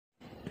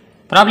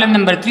Problem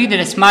number 3, that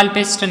a small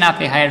piston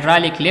of a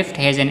hydraulic lift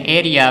has an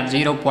area of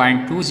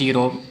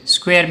 0.20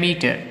 square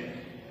meter.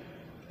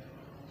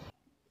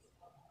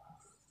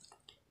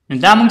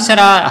 دا مونږ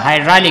سره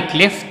hydraulic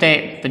lift ته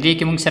په دې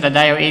کې مونږ سره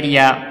دا یو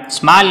area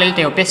small دلته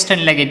یو piston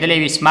لګېدلی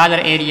وي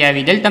smaller area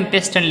وي دلته هم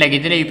piston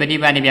لګېدلی وي په دې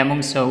باندې بیا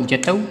مونږ څه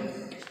اوچتو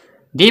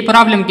دې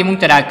problem کې مونږ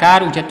ته دا کار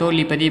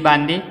اوچتول په دې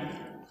باندې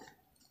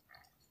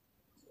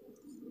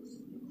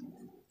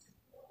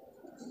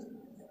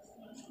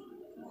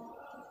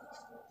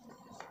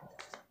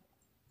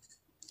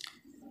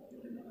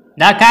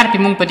دا کار په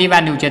مونږ په دې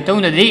باندې اوچتو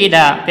نو دې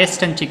دا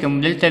piston چې کوم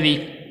دلته وي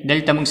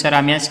دلته مونږ سره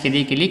میانس کې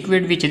دی کې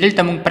لیکوډ وي چې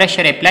دلته مونږ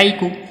پریشر اپلای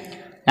کو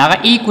هغه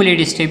ایکولی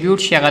ډسټریبیوټ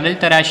شي هغه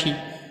دلته راشي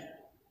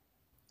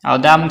او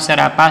دا مونږ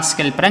سره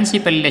پاسکل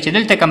پرنسپل چې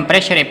دلته کم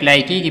پریشر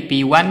اپلای کیږي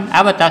P1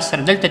 او تاسو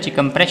سره دلته چې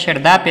کم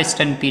پریشر دا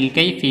piston فیل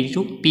کوي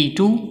P2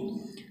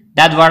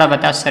 دا دواړه به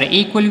تاسو سره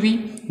ایکول وي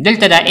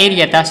دلته دا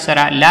ایریا تاسو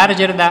سره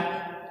لارجر ده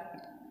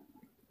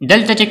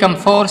دلته چې کم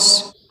فورس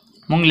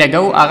مونږ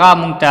لګو هغه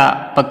مونږ ته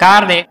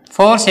پکار دی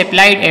force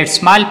applied at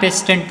small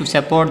piston to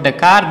support the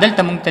car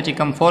دلته مونږ ته چې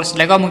کوم force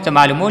لګو مونږ ته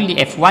معلومول دی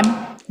F1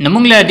 نو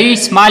مونږ له دې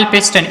small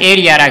piston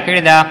area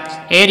راکړی دا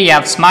area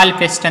of small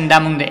piston دا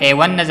مونږ د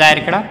A1 نه ظاهر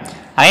کړه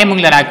هغه مونږ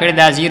له راکړی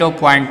دا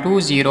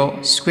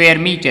 0.20 square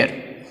meter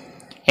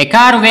a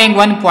car weighing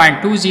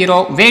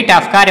 1.20 weight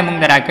of car مونږ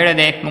راکړی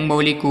دی مونږ به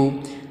ولیکو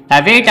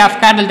دا weight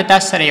of car دلته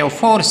تاسو سره یو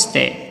force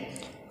دی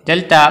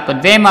دلته په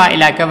دویمه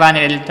علاقه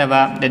باندې دلته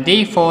به د دې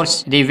فورس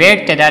د ویټ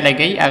ته دا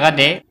لګي هغه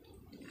دی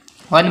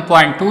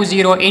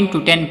 1.20 into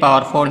 10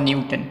 power 4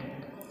 Newton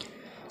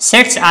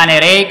sits on a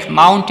rake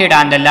mounted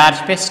on the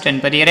large piston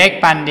په دې ریک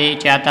باندې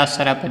چې تاسو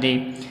سره په دې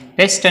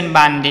piston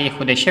باندې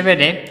خود شوی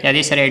دی یا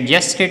دې سره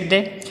adjusted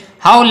دی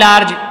how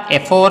large a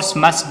force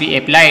must be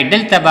applied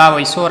دلته به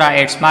وایي سوره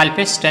at small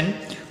piston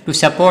to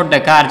support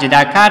the car چې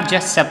دا کار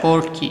just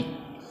support کی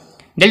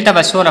دلته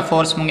به سوره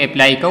فورس مونږ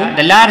اپلای کوو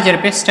the larger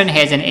piston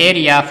has an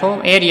area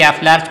of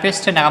large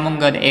piston هغه مونږ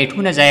د A2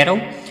 نه ځایرو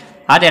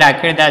هغه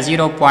راکړی دا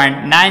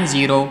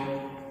 0.90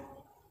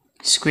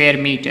 square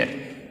meter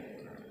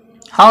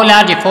how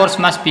large a force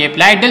must be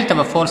applied دلته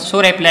به فورس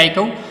سوره اپلای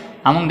کوو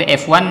مونږ د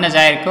F1 نه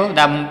ځایر کوو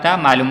دا مونږ ته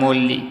معلومول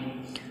دي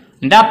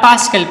دا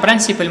پاسکل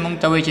پرنسپل مونږ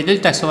ته وایي چې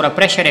دلته سوره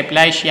پریشر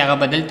اپلای شي هغه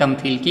به دلته هم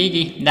فیل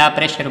کیږي دا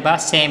پریشر به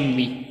سیم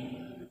وي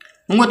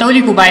مونږ ته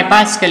ولیکو by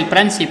Pascal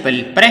principle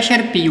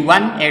pressure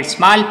P1 at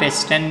small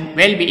piston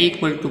will be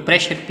equal to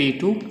pressure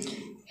P2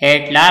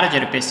 at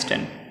larger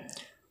piston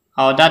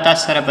او دا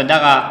تاسو سره په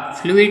دغه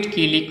فلویډ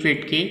کې لیکوډ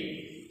کې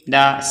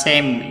دا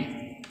سیم وي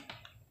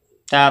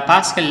دا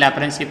پاسکل لا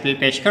پرنسپل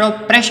پیش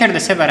کړو پریشر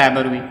د څه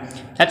برابر وي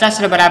دا تاسو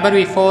سره برابر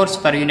وي فورس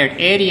پر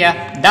یونټ ایریا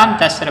دا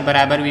تاسو سره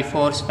برابر وي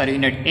فورس پر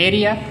یونټ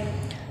ایریا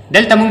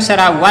دلته مونږ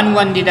سره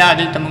 1 دی دا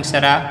دلته مونږ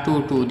سره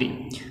 2 دی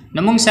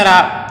نو مونږ سره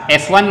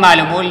F1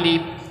 معلومول دي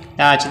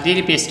دا چې دې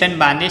piston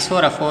باندې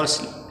سوره فورس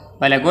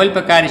ولا ګول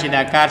پکار چې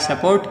دا کار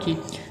سپورټ کی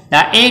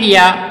دا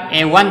ایریا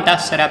A1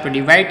 تاسو سره په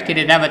ډیوایډ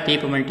کړي دا به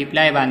په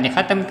ملټیپلای باندې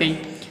ختم کړي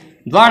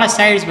دواړه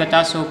سایډز به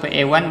تاسو په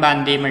A1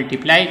 باندې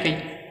ملټیپلای کړي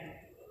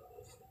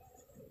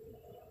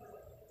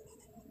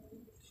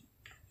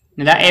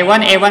دا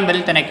A1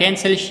 بلته نه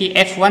کینسل شي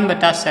F1 به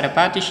تاسو سره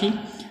پاتې شي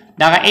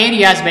دا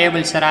ایریاز به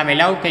بل سره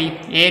ملاو کړي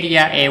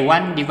ایریا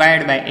A1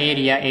 ډیوایډ بای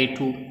ایریا A2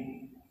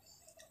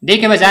 دې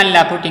کې به ځان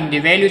لا پټینګ دی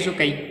ویلیوز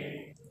وکړي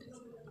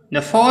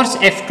the force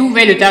F2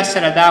 value تاسو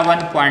سره دا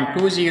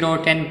 1.20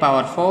 10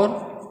 power 4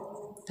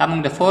 دا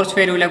موږ د force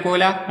value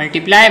لګوله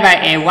multiply by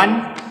A1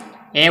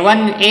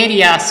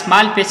 area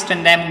small piston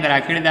دا موږ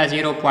راکړی دا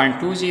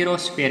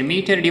 0.20 square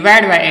meter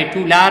divide by A2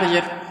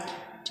 larger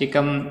چې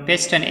کوم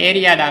piston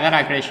area دا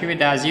راکړی شوی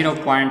دا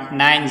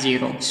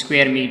 0.90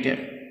 square meter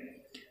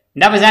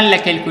دا به ځان له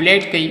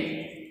کیلکولیټ کړئ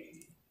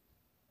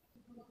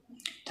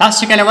تاسو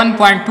چې کله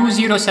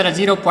 1.20 سره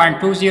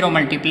 0.20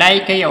 ملټیپلای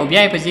کوي او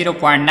بیا په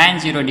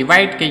 0.90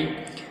 ډیوایډ کوي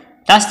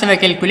تاسو ته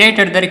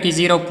کیلکولیټر درکې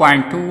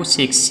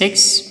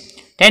 0.266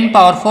 10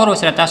 پاور 4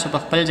 سره تاسو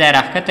په خپل ځای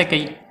راښکته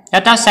کوي دا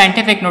تاسو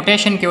ساينټیفیک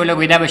نوټیشن کې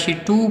ولګوي دا بشي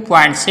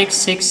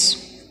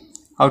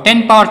 2.66 او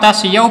 10 پاور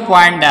تاسو یو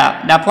پوینټ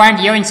دا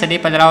پوینټ یو انچ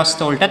دی په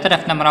دراوسته الټه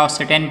طرف نه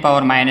مراوسته 10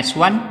 پاور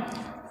 -1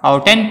 او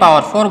 10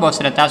 پاور 4 به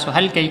سره تاسو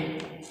حل کوي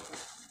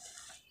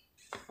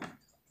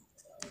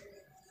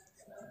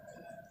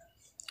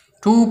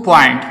 2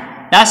 point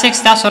دا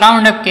 6 تاسو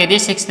راوند اپ کې دې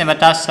 6 نه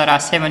بتا سره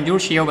 7 جوړ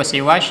شي یو بسې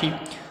واشي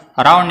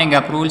راوندینګ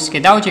اپ رولز کې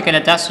دا چې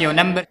کله تاسو یو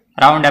نمبر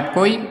راوند اپ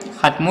کوئی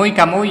ختموي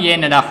کموي یې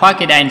نه دا خوا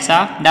کې دا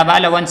انصاف دا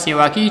به له 1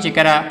 سیوا کې چې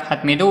کړه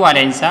ختمېدو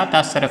والا انصاف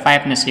تاسو سره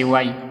 5 نه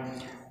سیوای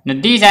نو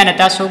دې ځای نه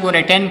تاسو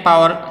ګوره 10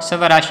 پاور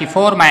سو راشي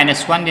 4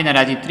 -1 دی نه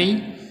راځي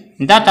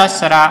 3 دا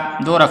تاسو سره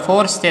دوره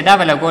فورس ته دا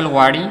ولا ګول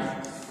غواړي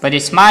په دې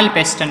سمال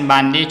پسټن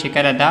باندې چې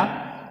کړه دا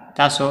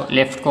تاسو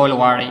لیفت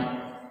کول غواړي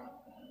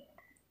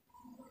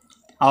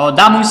او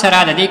دا مون سره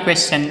د دې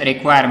کوېسچن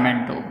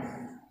ریکوایرمنټ وو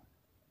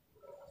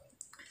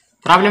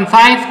Problem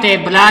 5 ته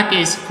block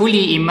is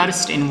fully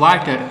immersed in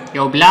water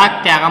یو block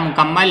ته هغه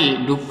مکمل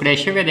ډوب کړی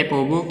شوی دی په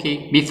اوبو کې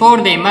before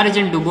the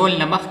emergent ډوبول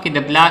نه مخکې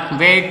د block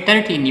weight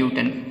 30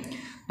 نیوټن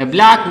د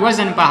بلاک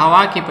وزن په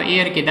هوا کې په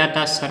ایر کې دا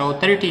تاسو سره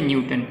 30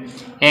 نیوټن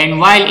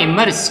and while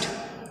immersed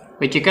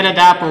چې کله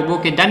دا په اوبو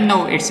کې دننه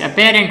its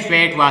apparent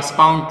weight was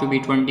found to be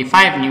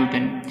 25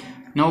 نیوټن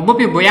نو اوبو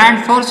په buoyant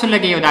force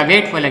لګي او دا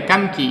weight ولا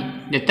کم کی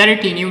د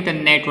 30 نیوټن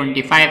نه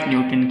 25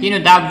 نیوټن کی نو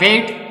دا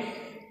weight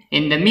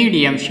in the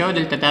medium شو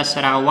دلته تاسو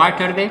سره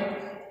واټر دی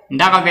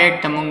دا weight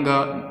ته مونږ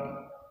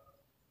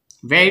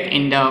weight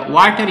in the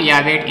water یا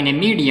weight in a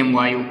medium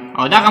وایو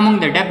او دا مونږ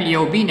د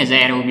WB نه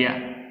ظاهر و بیا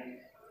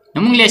نو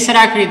مونږ له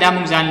سره کړی دا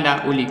مونږ ځان لا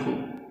ولیکو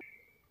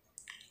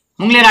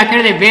مونږ له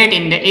راکړی دی weight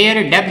in the air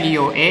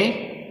WA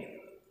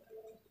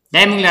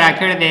دا مونږ له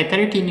راکړی دی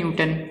 30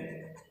 نیوټن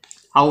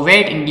او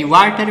weight in the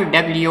water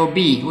WB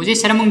وزي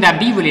سره مونږ دا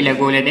B ولې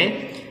لګولې دی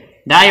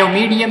دا یو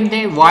میډیم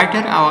دی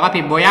واټر او هغه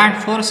په buoyant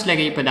force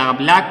لګي په دغه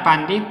بلاک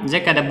باندې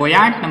ځکه د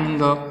buoyant نه مونږ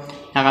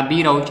دغه B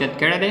راوچت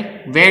کړی دی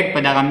weight په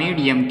دغه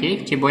میډیم کې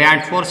چې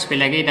buoyant force په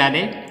لګي دا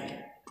دی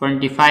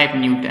 25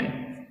 نیوټن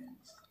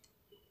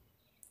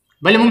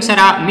بل مونږ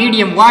سره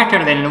میډیم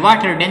واټر دی نو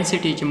واټر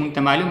ډنسټي چې مونږ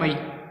ته معلومه وي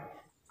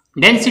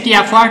ډنسټي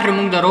اف واټر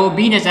مونږ د رو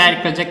B نه ظاهر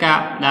کړ ځکه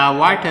دا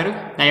واټر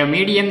دا یو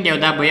میډیم دی او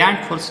دا buoyant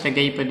force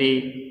لګي په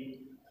دې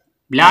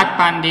بلاک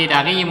باندې دا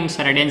غي مونږ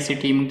سره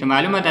ډنسټي مونږ ته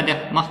معلومه ده د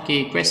مخکې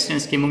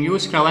کوېسچنز کې مونږ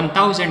یوز کړه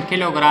 1000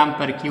 کیلوګرام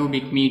پر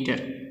کیوبیک میټر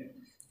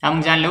دا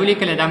مونږ ځان لولې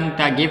کله دا مونږ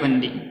ته ګیون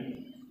دي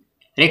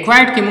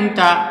ریکوایرډ کې مونږ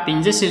ته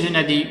 15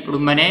 سیزونه دي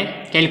وړاندې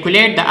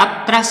کیلکولیټ د اپ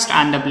تھرست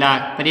آن د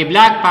بلاک پر دې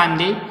بلاک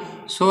باندې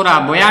سورا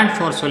buoyant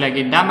force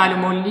لګي دا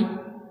معلومول دي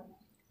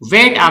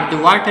weight of the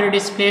water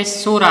displaced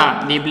سورا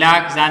د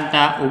بلاک ځان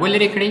ته وبل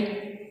لري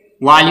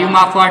volume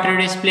of water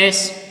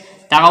displaced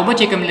دا اوبه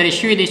چې کوم لري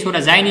شوی دي سورا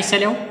ځای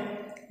نیسلو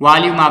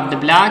volume of the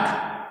black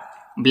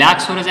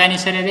سورا ځای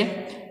نیسلې دي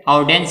او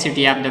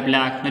density of the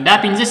black نو دا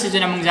 15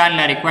 سیزونه مونږ ځان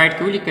لا ریکوایرډ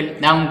کې ولیکل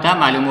دا مونږ ته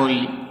معلومول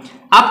دي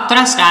up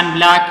thrust on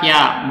black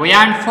یا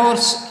buoyant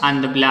force on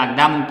the black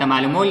دا مونږ ته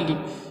معلومول دي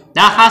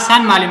دا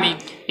خاصان معلومي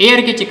ایر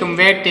کې چې کوم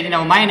ویټ ته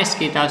نو ماینس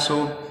کې تاسو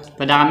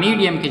په دا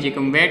میډیم کې چې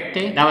کوم ویټ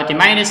ته دا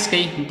وته ماینس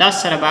کوي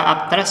تاسو سره به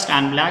up thrust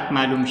on black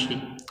معلوم شي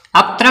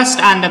up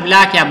thrust on the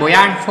black یا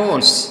buoyant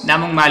force دا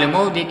مونږ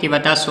معلومو دي کې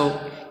وتا سو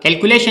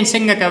کیلکولیشن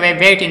څنګه کوي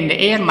weight in the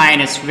air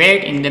minus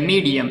weight in the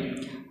medium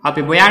او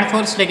په buoyant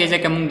force لګي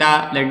ځکه مونږ دا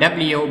ل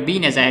WB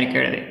نه ظاهر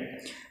کړی دی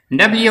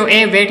WA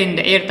weight in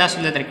the air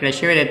تاسو له درکړی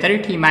شوی دی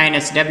 30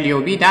 minus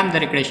WB دا هم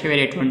درکړی شوی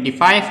دی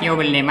 25 یو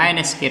بل نه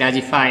ماینس کې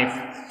راځي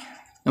 5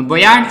 نو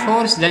buoyant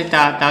force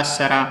دلته تاسو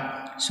سره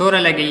سوره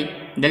لګي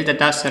دلته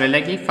تاسو سره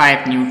لګي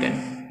 5 نیوټن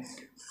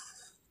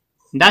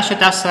دا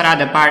شته سره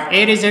د پارت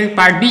A result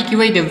پارت B کې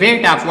وای د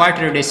weight of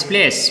water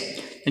displaced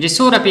چې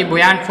سوره په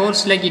buoyant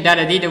force لګي دا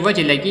د دې د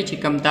وجه لګي چې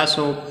کم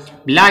تاسو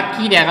بلاک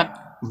کې دغه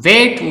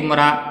weight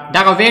عمره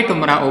دغه weight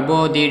عمره او بو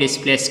دی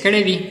ډیسپلیس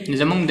کړی وي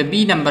زمونږ د B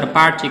نمبر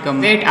پارت چې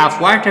کوم weight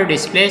of water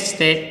displaced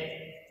ته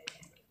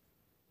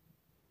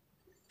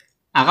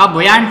هغه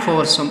buoyant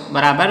force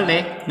برابر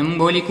دی نو موږ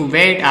ولیکو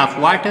weight of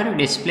water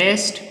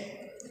displaced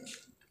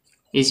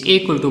is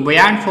equal to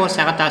buoyant force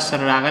هغه تاسو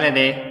سره راغلی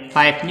دی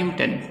 5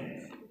 نیوټن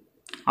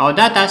او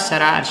دا تاسو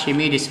سره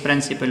ارشمیدس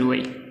پرنسپل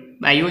وایي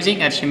by using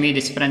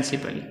Archimedes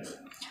principle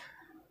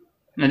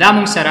نو دا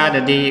موږ سره د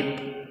دې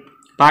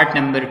پارت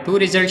نمبر 2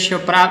 ریزلټ شو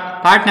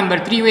پارت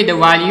نمبر 3 وی د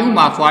والیوم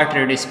اف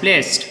واټر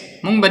ډیسپلیسډ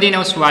موږ به دین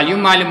اوس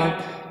والیوم معلومو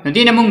نو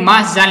دین موږ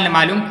ماس ځان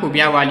معلوم کو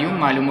بیا والیوم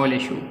معلومول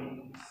شو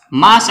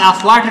ماس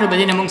اف واټر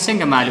به دین موږ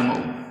څنګه معلومو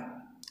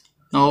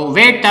نو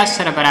ویټ تاسو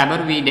سره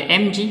برابر وی د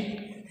mg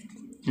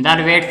دا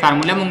ویټ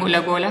فارموله موږ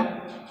لګوله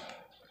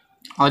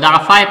او دا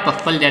 5 په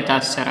خپل د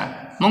تاسو سره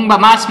موږ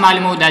به ماس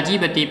معلومو دا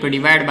جی به په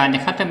ډیوایډ باندې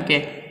ختم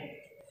کې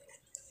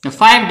نو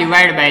 5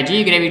 divided by g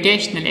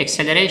gravitational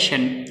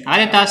acceleration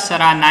هغه تاسو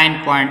سره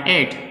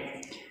 9.8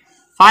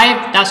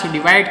 5 تاسو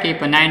ډیوایډ کې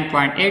په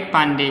 9.8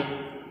 باندې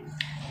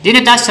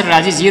دینه تاسو سره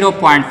راځي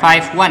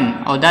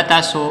 0.51 او دا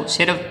تاسو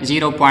صرف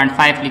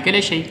 0.5 لیکل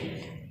شي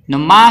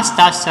نو ماس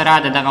تاسو سره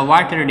دغه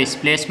واټر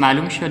ډیسپلیس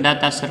معلوم شو دا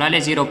تاسو سره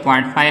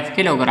 0.5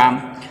 کیلوګرام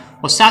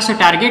او تاسو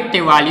ټارګټ ته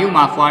والیوم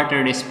اف واټر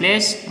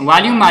ډیسپلیس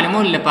والیوم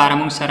معلومول لپاره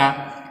موږ سره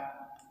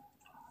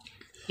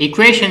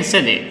equation څه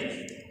دی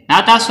نا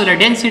تاسو له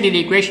ډنسټي د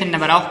equation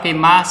نمبر اف کې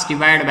ماس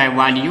ډیوایډ بای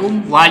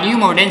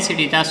والیوم او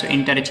ډنسټي تاسو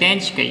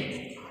انټرچینج کړئ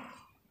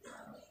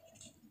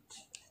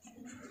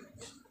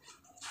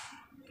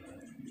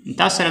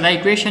تاسو سره دا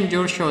equation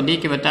جوړ شو دی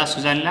کې به تاسو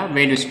ځان له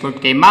ویلیوز پټ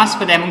کړئ ماس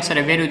په دې موږ سره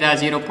ویلیو دا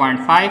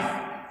 0.5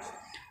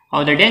 او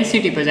د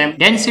ډنسټي په ځای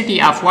ډنسټي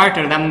اف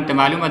واټر دا موږ ته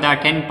معلومه ده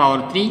 10 پاور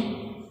 3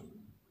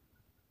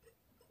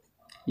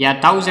 یا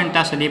 1000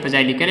 تاسو دې په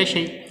ځای لیکلی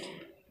شئ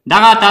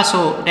دغه تاسو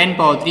 10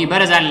 پاور 3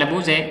 بر ځان له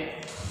بوځئ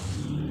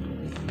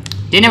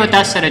دینه به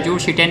تاسو سره جوړ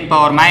شي 10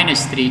 پاور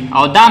 -3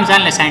 او دا هم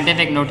ځان له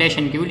ساینټیفیک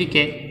نوټیشن کې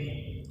ولیکئ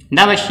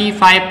دا به شي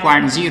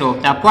 5.0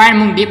 دا پوینټ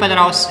موږ دی په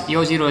راوس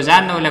یو 0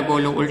 ځان نو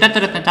لګولو الټه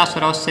طرف نه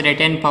تاسو راوس سره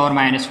 10 پاور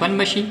 -1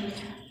 بشي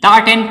دا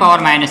 10 پاور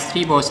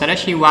 -3 به سره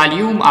شي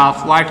والیوم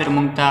اف واټر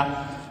موږ ته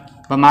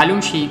به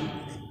معلوم شي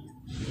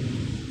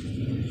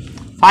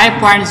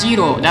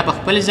 5.0 دا په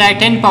خپل ځای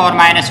 10 پاور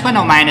 -1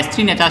 او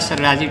 -3 نه تاسو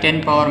راځي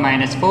 10 پاور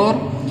 -4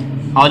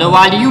 او د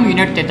والیوم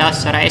یونټ ته تاسو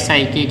سره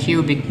SI کې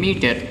کیوبیک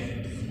میټر.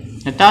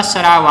 تاسو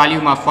سره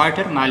والیوم اف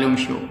واټر معلوم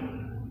شو.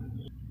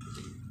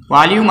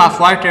 والیوم اف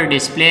واټر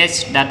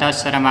ډسپلیسډ دا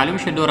تاسو سره معلوم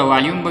شو دوره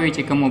والیوم به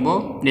چې کوم وبو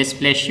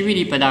ډسپلیس شوي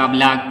دي په دغه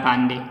بلاک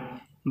باندې.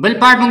 بل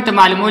پارت موږ ته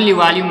معلومولی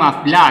والیوم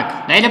اف بلاک.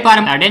 د دې لپاره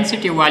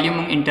ډینسټي والیوم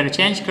موږ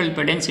انټرچینج کړل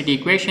په ډینسټي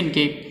ایکویشن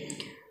کې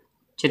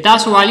چې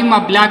تاسو والیوم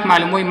اف بلاک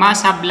معلوموي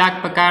ماس اف بلاک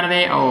پکار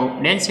دی او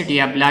ډینسټي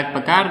اف بلاک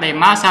پکار دی.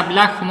 ماس اف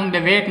بلاک خو موږ د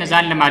ویټ نه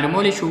ځان له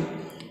معلومولی شو.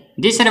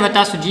 دې سره به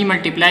تاسو جی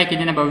ملټیپلای کې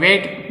دنه به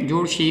ویټ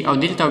جوړ شي او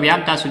دلته بیا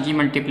هم تاسو جی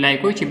ملټیپلای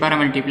کوئ چې بره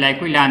ملټیپلای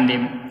کوئ لاندې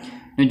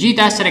نو جی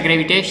تاسو سره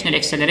ګریویټیشنل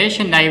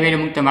اکسلریشن دا یې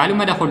ویلو موږ ته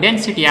معلومه ده خو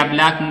ډینسټي اف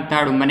بلاک موږ ته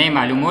ډومبنی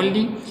معلومول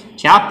دي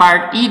چې هغه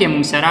پارټ ای دی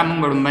موږ سره موږ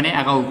به ډومبنی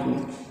هغه وکړو.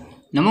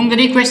 نو موږ د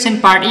دې کوېسچن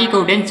پارټ ای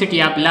کوو ډینسټي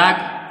اف بلاک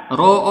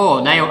رو او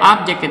دا یو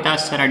آبجیکټ دی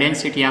تاسو سره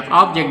ډینسټي اف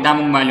آبجیکټ دا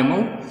موږ معلومو.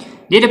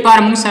 دې لپاره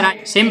موږ سره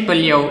سمپل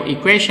یو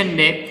ایکویشن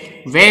دی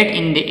weight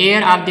in the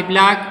air of the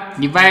block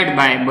divided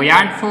by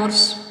buoyant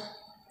force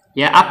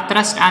या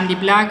upthrust on the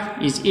block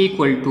is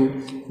equal to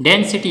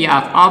density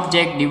of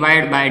object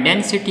divided by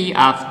density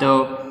of the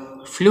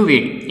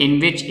fluid in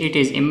which it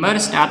is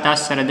immersed.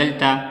 تاسو سره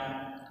دلته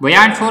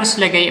buoyant force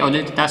لګئ او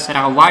دلته تاسو سره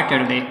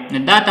واټر دی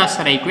نو دا تاسو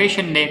سره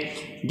ایکویشن دی.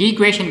 دی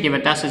ایکویشن کې به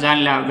تاسو ځان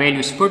له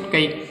ویلیوز پټ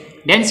کړئ.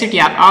 ډینسټي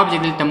اف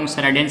آبجیکټ دلته موږ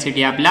سره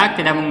ډینسټي اف بلاک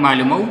ته دا موږ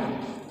معلومو.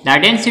 دا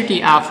ډینسټي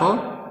اف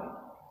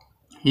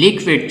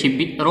لیکوډ چې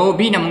رو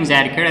بي نه موږ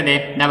ظاهر کړی دی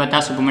دا به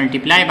تاسو په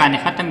ملټیپلای باندې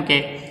ختم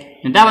کړئ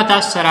نو دا به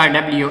تاسو سره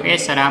WA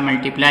سره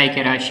ملټیپلای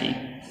کې راشي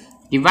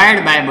ډیوایډ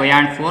بای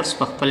buoyant force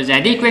په خپل ځای.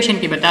 د ایکویشن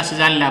کې به تاسو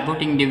ځان له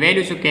پوټینګ د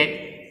ویلیوز وکړئ.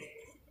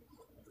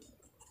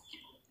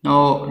 نو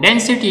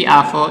ډینسټي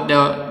اف د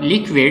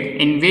لیکوډ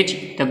ان وچ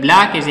د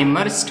بلاک از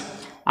immersed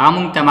هغه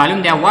موږ ته معلوم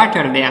دی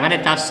واټر دی هغه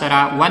تاسو سره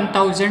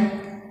 1000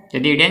 د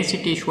دې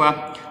ډینسټي شوه.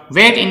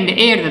 weight in the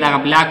air دغه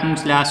بلاک موږ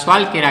له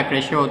سوال کې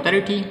راکړی شو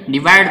 30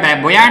 ډیوایډ بای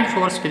buoyant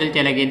force په دلته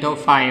لګېدو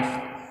 5.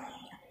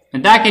 نو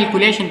دا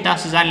کیلکولیشن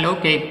تاسو ځان له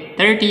وکړئ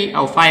 30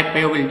 او 5 په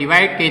یو بل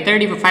ډیوایډ کړئ.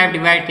 30 په 5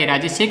 ډیوایډ کړئ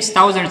راځي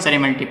 6000 سره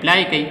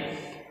ملټیپلای کړئ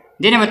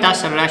دې نه به تاسو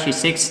سره راشي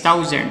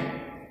 6000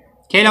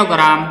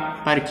 کیلوګرام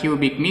پر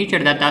کیوبیک میټر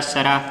دا تاسو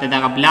سره د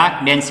دغه بلاک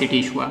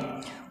ډینسټي شوه.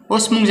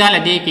 اوس موږ ځان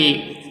له دې کې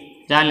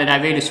ځان له دا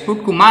ویلیوز پټ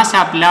کړو. ماس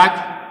اف بلاک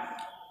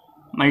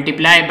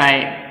ملټیپلای بای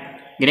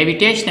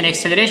ګریویټیشنل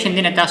ایکسلریشن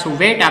دې نه تاسو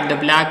ویټ اف د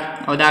بلاک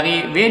او د هغې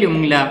ویلیو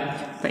موږ له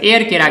په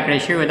ایر کې راکړی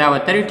شوی دا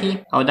 30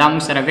 او دا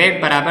موږ سره ویټ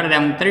برابر دا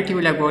موږ 30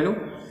 ولګولو.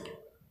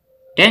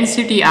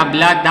 ډینسټي اف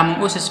بلاک دا موږ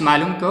اوس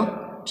معلوم کړو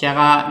چې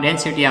هغه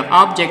ډینسټي اف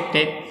آبجیکټ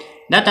دی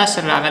دا تاسو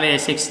سره راغلی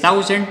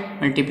 6000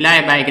 ملټیپلای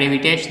بای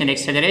ګریویټیشنل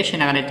ایکسلریشن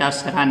هغه تاسو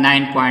سره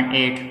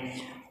 9.8.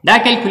 دا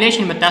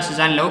کیلکولیشن به تاسو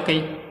ځان له وکړئ.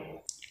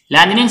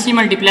 لاندنی سی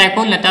ملټیپلای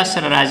کول نه تاسو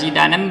سره راځي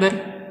دا نمبر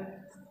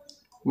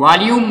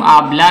والیوم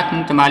اف بلاک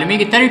موږ ته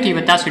معلومیږي 30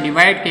 به تاسو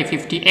ډیوایډ کړئ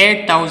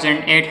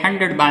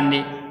 58800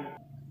 باندې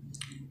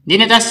دې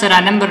نه تاسو سره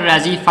نمبر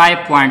راځي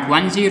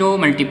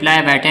 5.10 ملټیپلای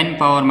بای 10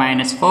 پاور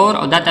ماینس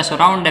 4 او دا تاسو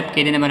راوند اپ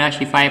کې دې نه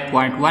راشي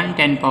 5.1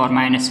 10 پاور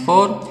ماینس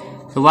 4.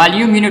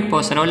 والیوم یونټ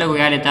په سره ولګو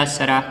یا تاسو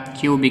سره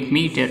کیوبیک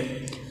میټر.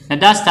 نو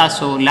دا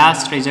تاسو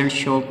لاست ریزلټ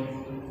شو.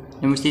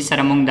 نو مستي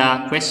سره موږ دا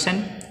کوېسچن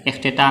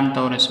اختتام ته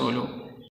ورسولو.